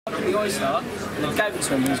The oyster, and they gave it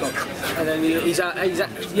to him, and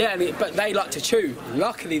then but they like to chew.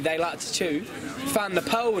 Luckily, they like to chew. Found the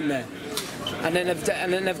pearl in there, and then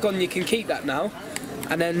they've gone. You can keep that now,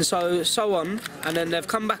 and then so on, and then they've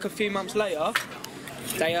come back a few months later.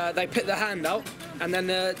 They put their hand out, and then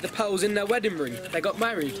the pearl's in their wedding ring. They got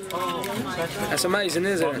married. That's amazing,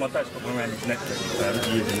 isn't it? My dad's got one around his neck.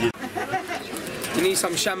 You need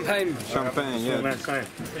some champagne. Champagne, yeah.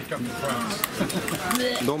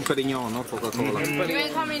 Dom Perignon, not Coca-Cola. You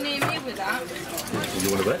ain't coming near me with that. You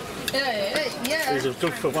want to bet? Yeah. There's a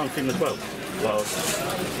good for one thing as well. Well,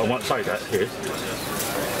 I won't say that here.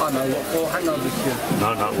 I know what for. Hangover's good.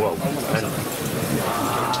 No, well.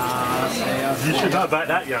 You should know about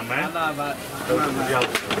that, young man. I know about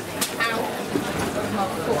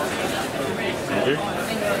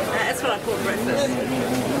That's what I call breakfast.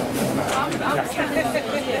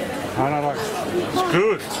 I don't like it. It's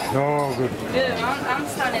good. No, good. Yeah, I'm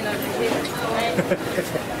standing over here.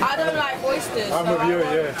 I don't like oysters. I'm with you,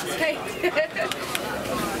 yeah.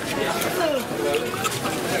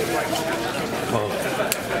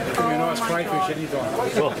 Give me a nice crayfish anytime.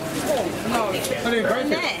 Well, No. I do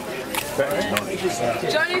crayfish. The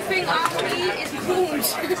only thing I'll eat is prawns.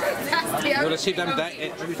 That's the only see them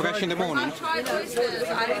fresh in the morning? I've tried oysters.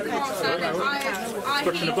 I can't stand them. I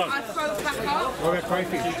throw it back up. What about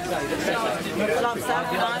crayfish?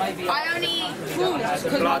 I only eat prawns.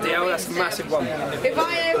 bloody hell, that's a massive one. If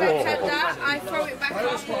I ever had that, I throw it back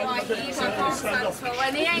up or I eat. I can't stand so.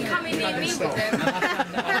 And he ain't coming near me with them.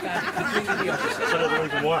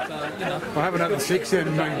 I haven't had the 6 in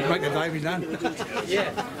and make the baby done.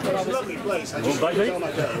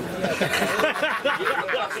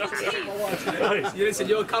 You listen,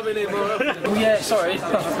 you're coming in more often. Oh yeah, sorry.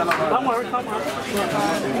 don't worry.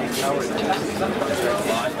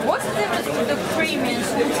 What's the difference between the creamy and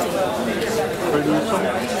salty?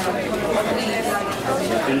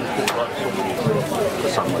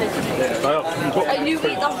 And you eat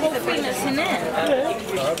the whole thing that's in there?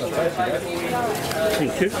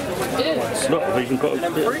 Thank you. Yeah. Look, I've even got a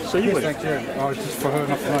seaweed. Thank you. Oh, it's just for her,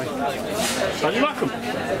 not for me. Don't you like them?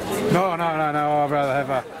 No, I'd rather have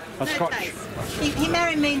a scotch. He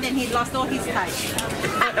married me and then he lost all his taste.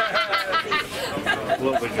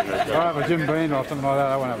 What would you do? I'll have a Jim Beam or something like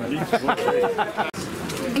that, I won't have it.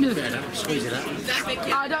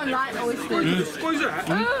 I don't like oysters. Squeeze it.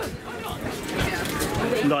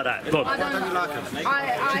 Like that. Look. I don't like them.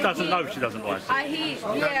 She doesn't know she doesn't like them. I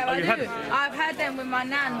do. I've had them with my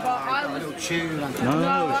nan, but I was...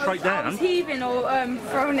 No, straight I down. was heaving or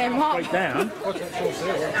throwing them up. Straight down.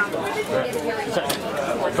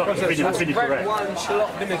 Vinaigrette. Red wine,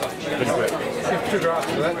 shallot, vinegar. 2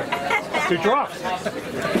 drafts for that. 2 drafts.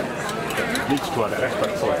 Needs to try that. That's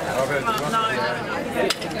great for it.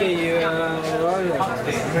 Get you,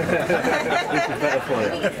 This is better for you.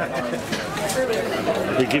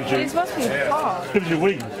 It gives you. It's supposed to be hard. Gives you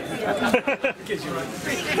wings.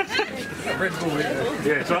 Red Bull,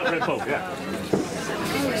 Yeah, it's like Red Bull. Yeah.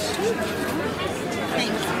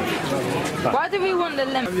 Why do we want the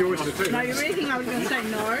lemon? the oyster too. No, you really think I was going to say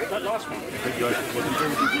no? That last one. Wasn't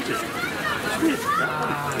very good.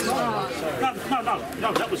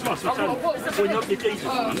 No, that was nice. When you up your diesel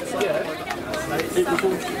one, it was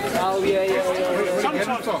all... oh yeah.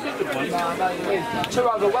 Sometimes the good ones. Too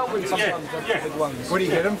overwhelming sometimes. Yeah. The good ones. Where do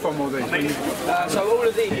you get them from, all these? So all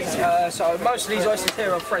of these, so most of these oysters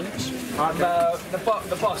here are French. And the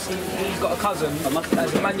boss, he's got a cousin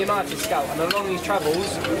as a Man United scout, and along his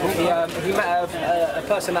travels, he met a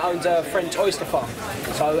person that owns a French oyster farm.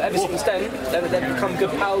 So ever since then, they've become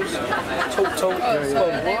good pals. Talk.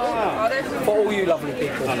 For all you lovely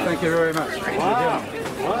people. Thank you very much. Wow.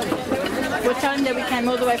 We'll tell him that we came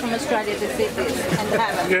all the way from Australia to see this and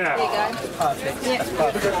have them. Yeah. There you go. Perfect. Yeah.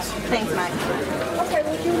 Thanks, mate.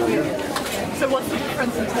 So what's the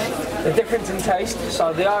difference in taste? The difference in taste,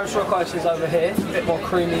 so the Irish rock oysters over here, a bit more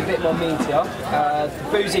creamy, a bit more meatier. The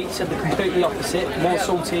Boozies are the completely opposite, more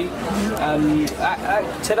salty.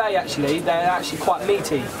 Today actually, they're actually quite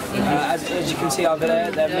meaty. As you can see over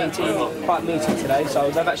there, they're meaty, quite meaty today,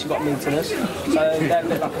 so they've actually got meatiness. So they're a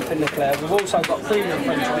bit like a thin eclair. We've also got premium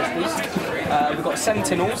French oysters. We've got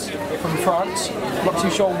Sentinels from France, not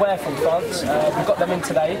too sure where from France. We've got them in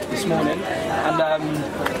today, this morning. And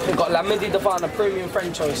we've got La Midi Divana premium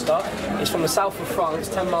French oyster. It's from the south of France,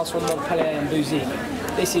 10 miles from Montpellier and Bouzy.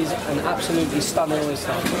 This is an absolutely stunning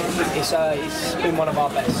oyster. It's been one of our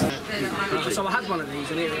best. So I had one of these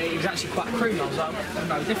and it was actually quite creamy. I was like,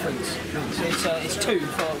 no difference. So it's 2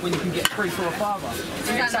 for when you can get 3 for a $5.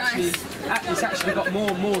 It's actually got more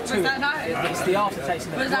to it. It's the aftertaste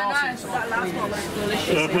of the grass and sort of creaminess.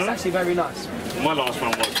 It's actually very nice. My last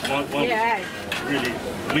one was really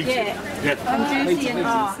meaty. And juicy and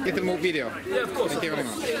hard. Get the more video. Yeah, of course. Thank you very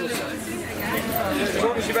much.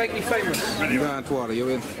 What was you make me famous? Don't worry, you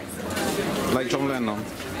will. Like John Lennon.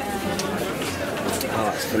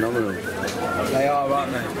 Oh, it's phenomenal. They are,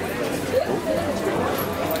 aren't they?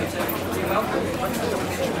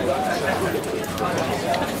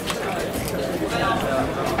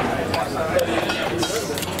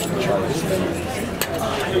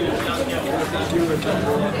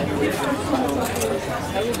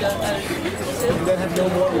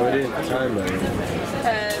 What is the time, man?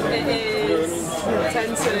 It is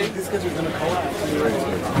 10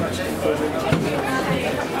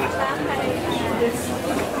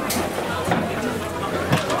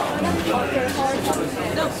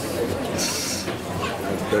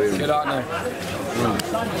 Good, aren't they?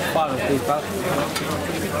 Fine with these, pal.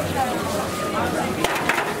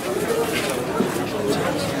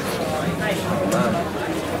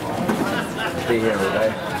 Be here all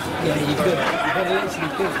day. Yeah, you could. You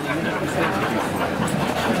literally could.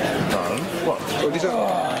 Oh, these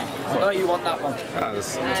are, No, you want that one.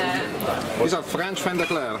 these are French Vin de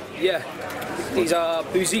Clair. Yeah. These are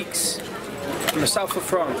Bouziques from the south of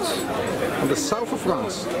France. From the south of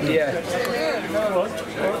France. Yeah. No,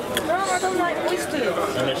 I don't like oysters.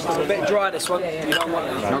 It's a bit dry, this one. You don't want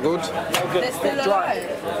it. Not good. They're still Dry.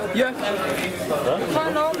 alive. Yeah.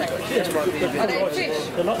 Fine, aren't they? Are they fish?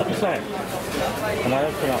 They're not the same. Can I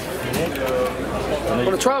open up?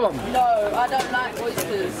 Want to try one? No, I don't like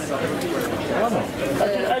oysters.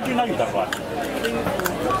 How do you know you don't like them?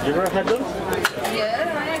 You ever had them? Yeah,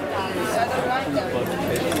 I don't like them.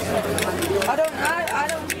 I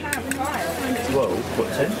don't have time. Well, what,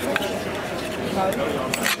 10?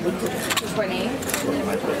 20.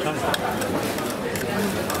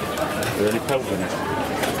 They're only pelting it.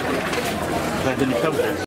 They're only pelting it.